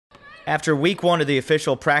After week one of the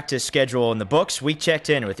official practice schedule in the books, we checked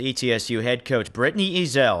in with ETSU head coach Brittney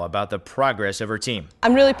Ezell about the progress of her team.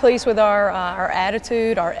 I'm really pleased with our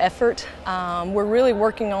attitude, our effort. We're really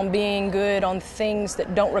working on being good on things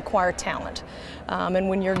that don't require talent. And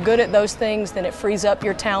when you're good at those things, then it frees up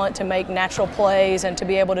your talent to make natural plays and to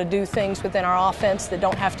be able to do things within our offense that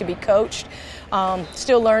don't have to be coached.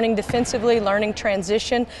 Still learning defensively, learning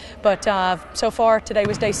transition, but so far today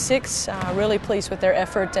was day 6. Really pleased with their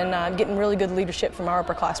effort and getting really good leadership from our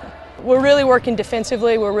upperclassmen. We're really working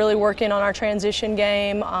defensively, we're really working on our transition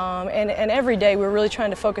game, and every day we're really trying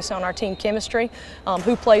to focus on our team chemistry,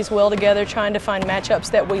 who plays well together, trying to find matchups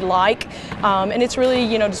that we like, and it's really,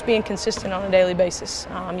 just being consistent on a daily basis.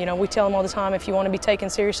 We tell them all the time, if you want to be taken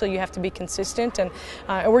seriously, you have to be consistent, and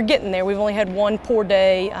we're getting there. We've only had one poor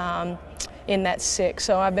day in that 6,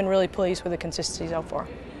 so I've been really pleased with the consistency so far.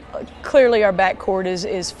 Clearly our backcourt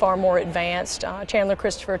is far more advanced. Chandler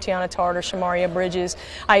Christopher, Tiana Tarter, Shamaria Bridges.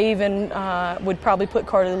 I even would probably put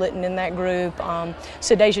Carly Litton in that group.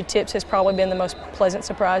 Sadeja Tips has probably been the most pleasant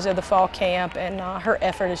surprise of the fall camp, and her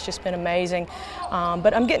effort has just been amazing.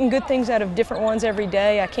 But I'm getting good things out of different ones every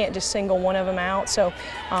day. I can't just single one of them out. So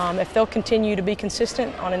if they'll continue to be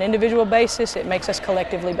consistent on an individual basis, it makes us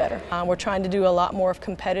collectively better. We're trying to do a lot more of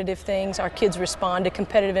competitive things. Our kids respond to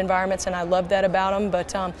competitive environments, and I love that about them.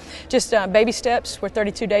 But just baby steps. We're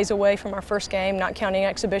 32 days away from our first game, not counting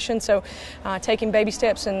exhibition, so taking baby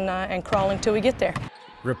steps and crawling till we get there.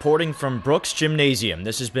 Reporting from Brooks Gymnasium,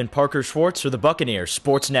 this has been Parker Schwartz for the Buccaneers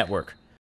Sports Network.